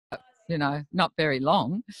you know, not very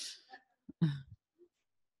long.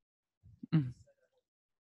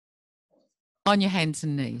 On your hands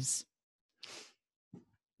and knees.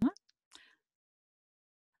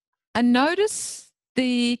 And notice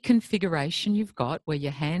the configuration you've got where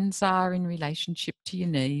your hands are in relationship to your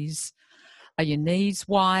knees. Are your knees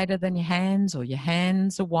wider than your hands, or your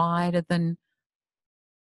hands are wider than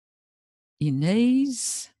your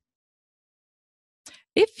knees?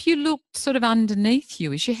 If you look sort of underneath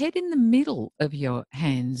you, is your head in the middle of your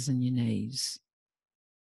hands and your knees?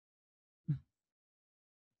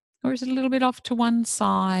 Or is it a little bit off to one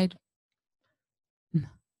side?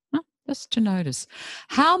 Just to notice.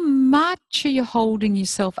 How much are you holding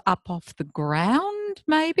yourself up off the ground,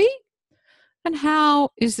 maybe? And how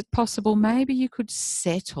is it possible maybe you could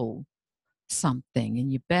settle something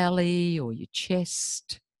in your belly or your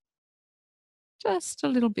chest? Just a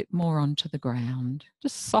little bit more onto the ground,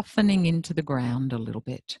 just softening into the ground a little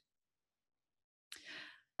bit.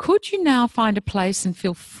 Could you now find a place, and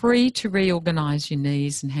feel free to reorganize your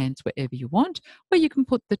knees and hands wherever you want, where you can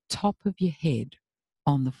put the top of your head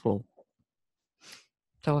on the floor?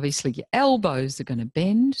 So obviously your elbows are going to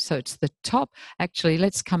bend, so it's the top. Actually,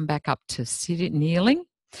 let's come back up to kneeling.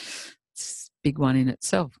 It's a big one in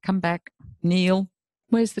itself. Come back, kneel.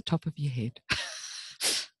 Where's the top of your head?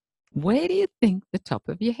 Where do you think the top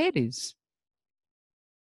of your head is?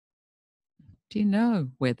 Do you know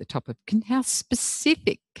where the top of, how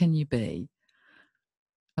specific can you be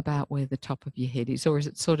about where the top of your head is? Or is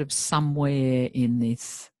it sort of somewhere in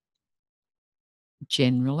this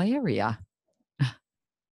general area?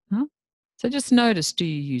 Huh? So just notice, do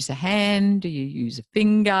you use a hand? Do you use a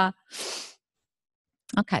finger?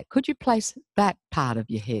 Okay, could you place that part of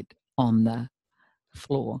your head on the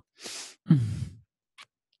floor?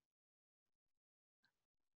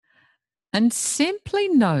 And simply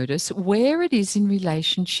notice where it is in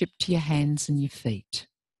relationship to your hands and your feet.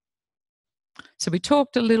 So we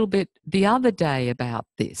talked a little bit the other day about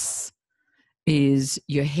this. Is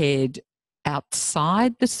your head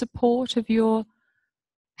outside the support of your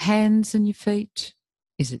hands and your feet?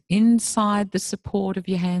 Is it inside the support of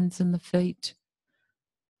your hands and the feet?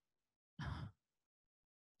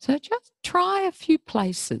 So just try a few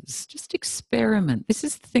places, just experiment. This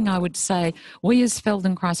is the thing I would say we as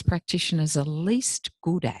Feldenkrais practitioners are least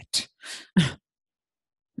good at.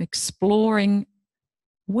 Exploring,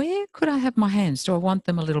 where could I have my hands? Do I want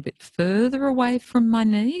them a little bit further away from my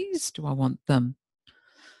knees? Do I want them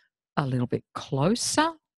a little bit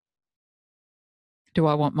closer? Do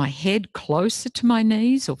I want my head closer to my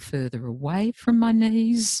knees or further away from my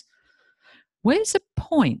knees? Where's a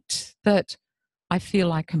point that I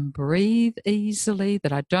feel I can breathe easily,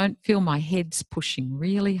 that I don't feel my head's pushing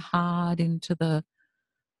really hard into the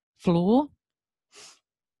floor?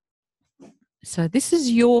 So this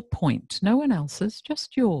is your point, no one else's,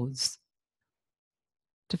 just yours,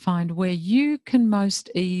 to find where you can most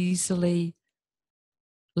easily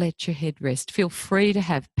let your head rest. Feel free to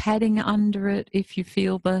have padding under it if you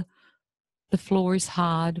feel the floor is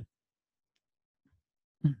hard.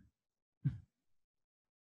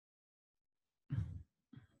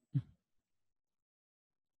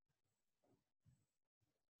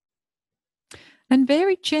 And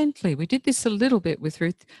very gently, we did this a little bit with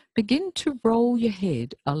Ruth, begin to roll your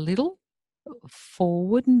head a little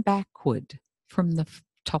forward and backward from the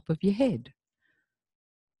top of your head.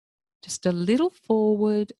 Just a little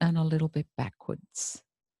forward and a little bit backwards.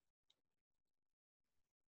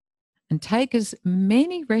 And take as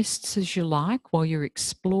many rests as you like while you're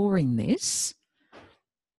exploring this.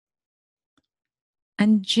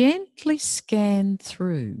 And gently scan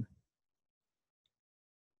through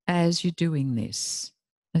as you're doing this.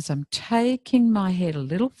 As I'm taking my head a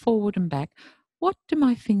little forward and back, what do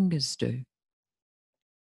my fingers do?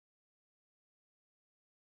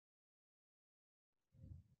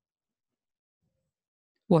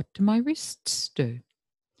 What do my wrists do?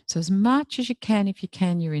 So as much as you can, if you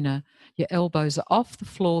can, you're in your elbows are off the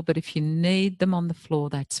floor, but if you need them on the floor,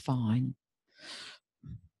 that's fine.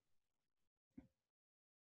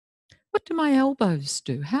 What do my elbows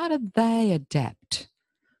do? How do they adapt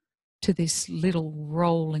to this little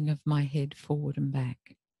rolling of my head forward and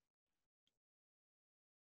back?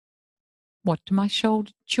 What do my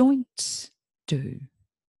shoulder joints do?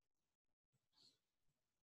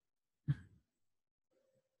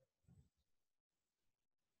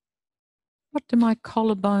 What do my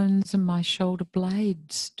collarbones and my shoulder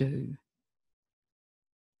blades do?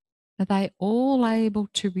 Are they all able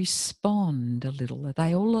to respond a little? Are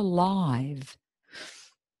they all alive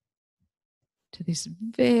to this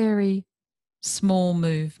very small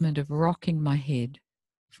movement of rocking my head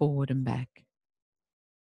forward and back?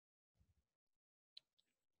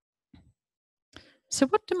 So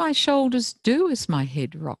what do my shoulders do as my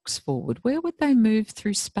head rocks forward? Where would they move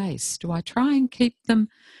through space? Do I try and keep them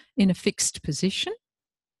in a fixed position?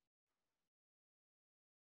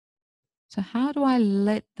 So how do I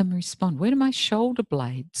let them respond? Where do my shoulder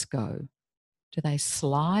blades go? Do they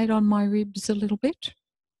slide on my ribs a little bit?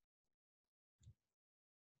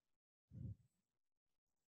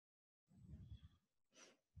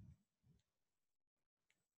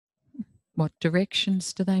 What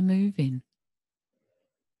directions do they move in?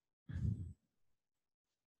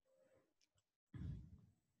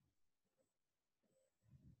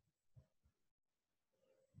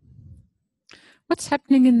 What's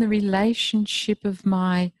happening in the relationship of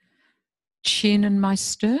my chin and my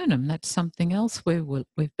sternum? That's something else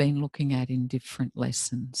we've been looking at in different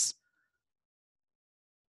lessons.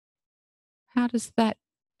 How does that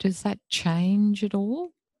change at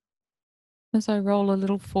all as I roll a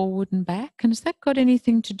little forward and back? And has that got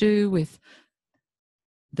anything to do with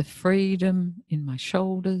the freedom in my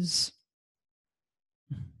shoulders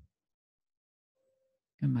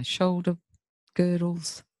and my shoulder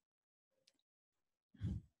girdles?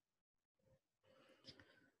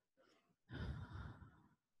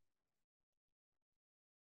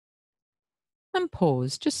 And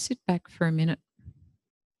pause. Just sit back for a minute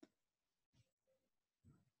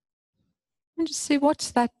and just see what's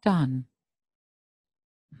that done.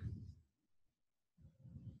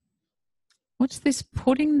 What's this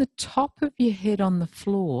putting the top of your head on the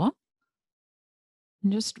floor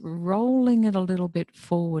and just rolling it a little bit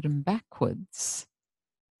forward and backwards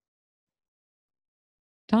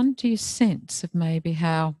done to your sense of maybe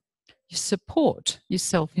how you support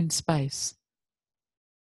yourself in space?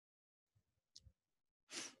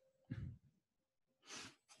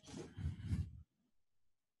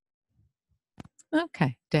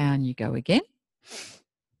 Okay, down you go again.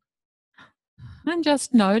 And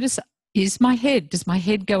just notice, does my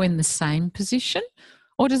head go in the same position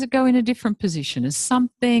or does it go in a different position? As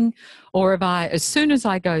something, or as soon as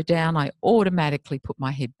I go down, I automatically put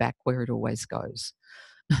my head back where it always goes?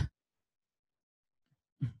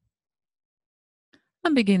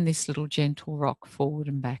 And begin this little gentle rock forward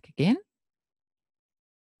and back again.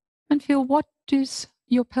 And feel, what does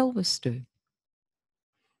your pelvis do?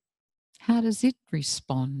 How does it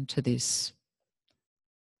respond to this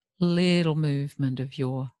little movement of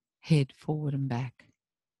your head forward and back?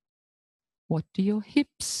 What do your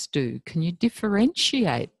hips do? Can you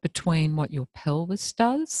differentiate between what your pelvis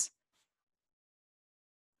does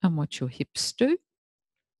and what your hips do?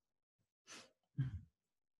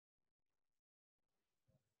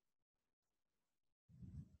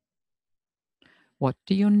 What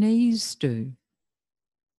do your knees do?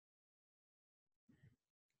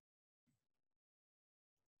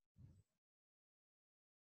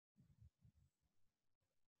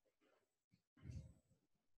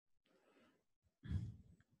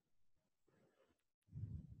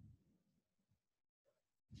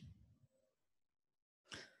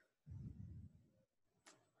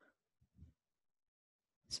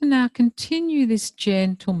 So now continue this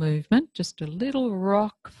gentle movement, just a little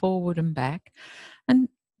rock forward and back, and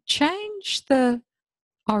change the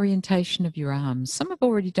orientation of your arms. Some have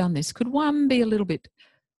already done this. Could one be a little bit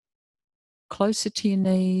closer to your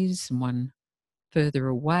knees and one further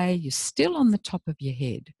away? You're still on the top of your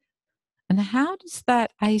head. And how does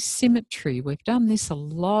that asymmetry, we've done this a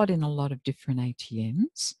lot in a lot of different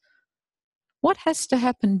ATMs, what has to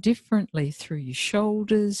happen differently through your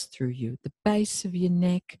shoulders, through the base of your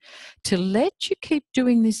neck, to let you keep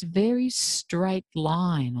doing this very straight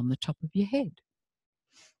line on the top of your head?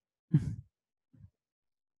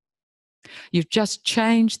 You've just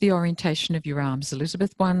changed the orientation of your arms,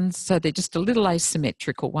 Elizabeth. One's so they're just a little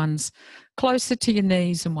asymmetrical. One's closer to your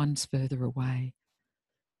knees and one's further away.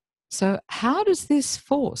 So how does this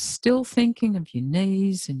force, still thinking of your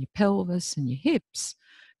knees and your pelvis and your hips,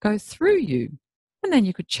 go through you? And then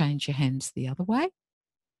you could change your hands the other way.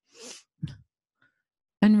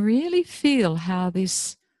 And really feel how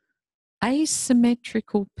this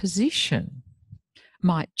asymmetrical position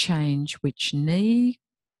might change which knee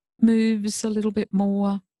moves a little bit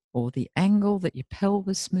more, or the angle that your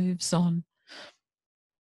pelvis moves on.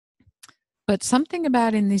 But something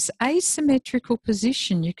about in this asymmetrical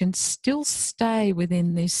position, you can still stay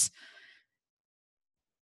within this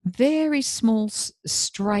very small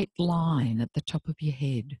straight line at the top of your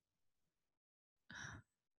head.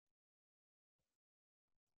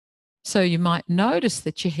 So you might notice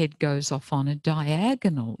that your head goes off on a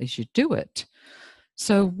diagonal as you do it.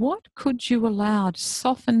 So what could you allow to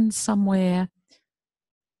soften somewhere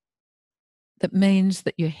that means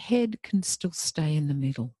that your head can still stay in the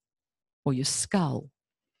middle, or your skull?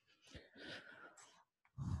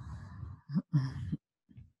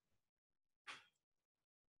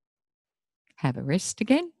 Have a rest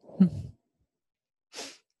again.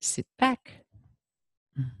 Sit back.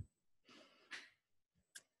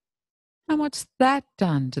 And what's that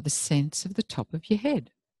done to the sense of the top of your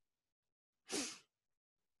head?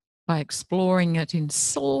 By exploring it in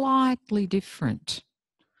slightly different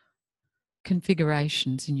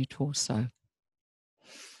configurations in your torso.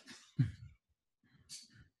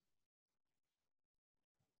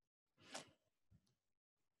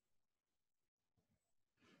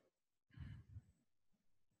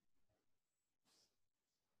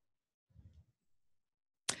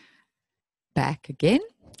 Back again,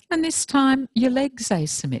 and this time your legs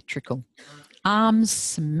asymmetrical. Arms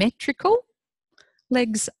symmetrical,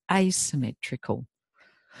 legs asymmetrical.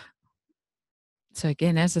 So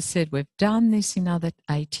again, as I said, we've done this in other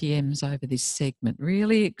ATMs over this segment,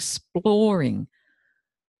 really exploring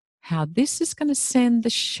how this is going to send the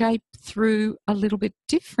shape through a little bit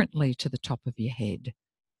differently to the top of your head.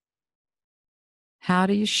 How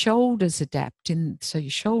do your shoulders adapt? So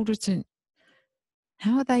your shoulders,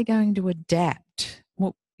 how are they going to adapt?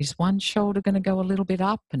 Well, is one shoulder going to go a little bit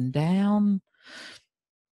up and down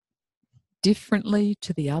differently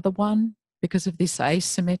to the other one because of this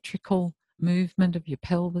asymmetrical movement of your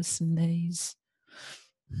pelvis and knees?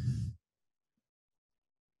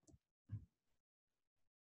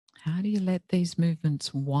 How do you let these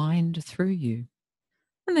movements wind through you?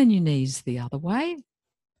 And then your knees the other way.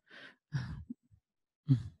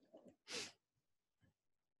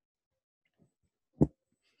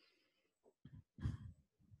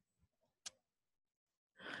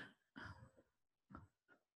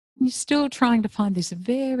 You're still trying to find this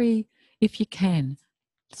very, if you can,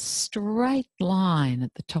 straight line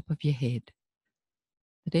at the top of your head.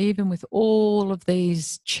 That even with all of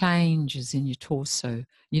these changes in your torso,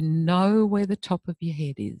 you know where the top of your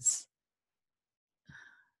head is.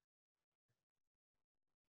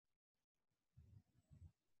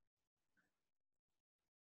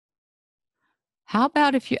 How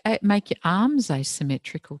about if you make your arms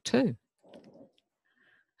asymmetrical too?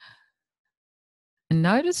 And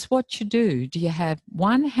notice what you do. Do you have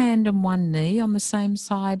one hand and one knee on the same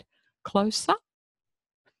side closer?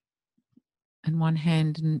 And one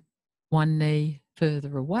hand and one knee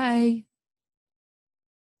further away?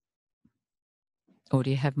 Or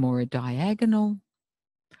do you have more a diagonal?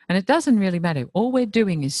 And it doesn't really matter. All we're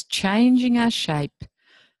doing is changing our shape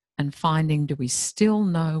and finding, do we still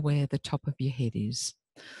know where the top of your head is?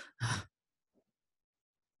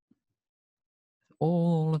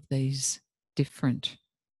 All of these different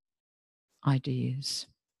ideas,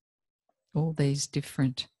 all these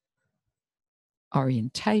different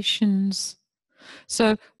orientations.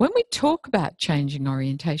 So when we talk about changing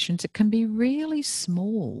orientations, it can be really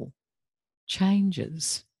small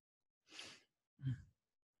changes.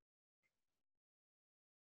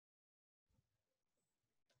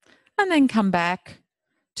 And then come back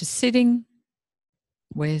to sitting.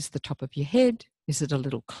 Where's the top of your head? Is it a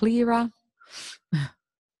little clearer?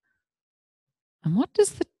 And what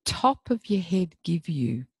does the top of your head give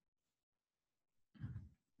you?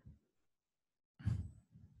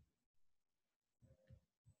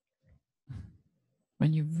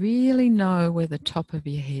 When you really know where the top of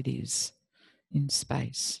your head is in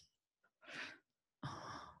space.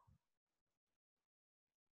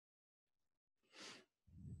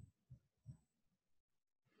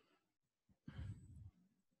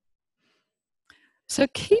 So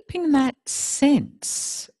keeping that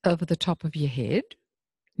sense of the top of your head,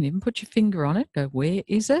 and even put your finger on it, go, where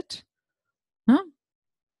is it? Huh?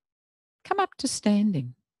 Come up to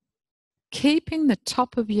standing. Keeping the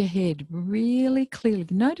top of your head really clearly.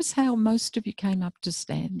 Notice how most of you came up to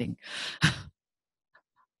standing.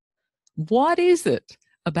 What is it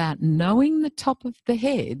about knowing the top of the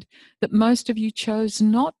head that most of you chose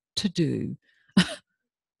not to do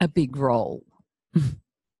a big roll?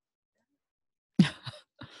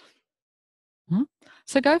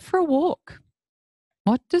 So go for a walk.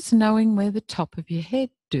 What does knowing where the top of your head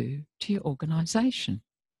do to your organisation?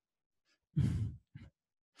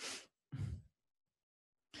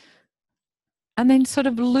 And then sort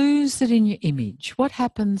of lose it in your image. What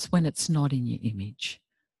happens when it's not in your image,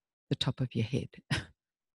 the top of your head?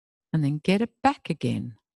 And then get it back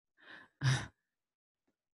again.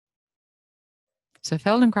 So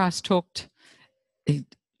Feldenkrais talked,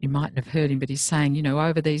 you mightn't have heard him, but he's saying, you know,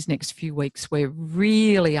 over these next few weeks, we're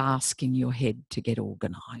really asking your head to get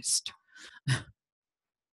organised, to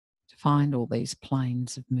find all these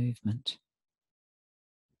planes of movement.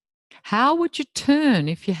 How would you turn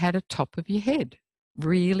if you had a top of your head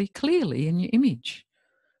really clearly in your image?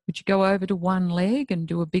 Would you go over to one leg and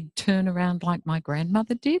do a big turnaround like my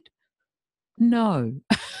grandmother did? No.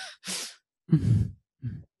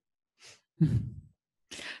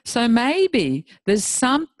 So maybe there's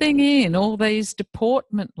something in all these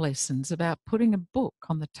deportment lessons about putting a book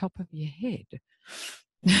on the top of your head.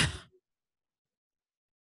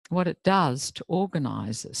 What it does to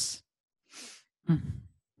organise us.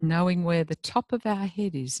 Knowing where the top of our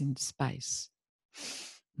head is in space.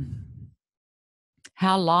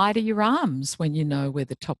 How light are your arms when you know where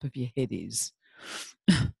the top of your head is?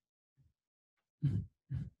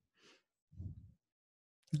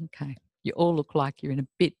 Okay. You all look like you're in a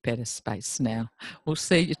bit better space now. We'll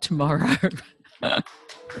see you tomorrow.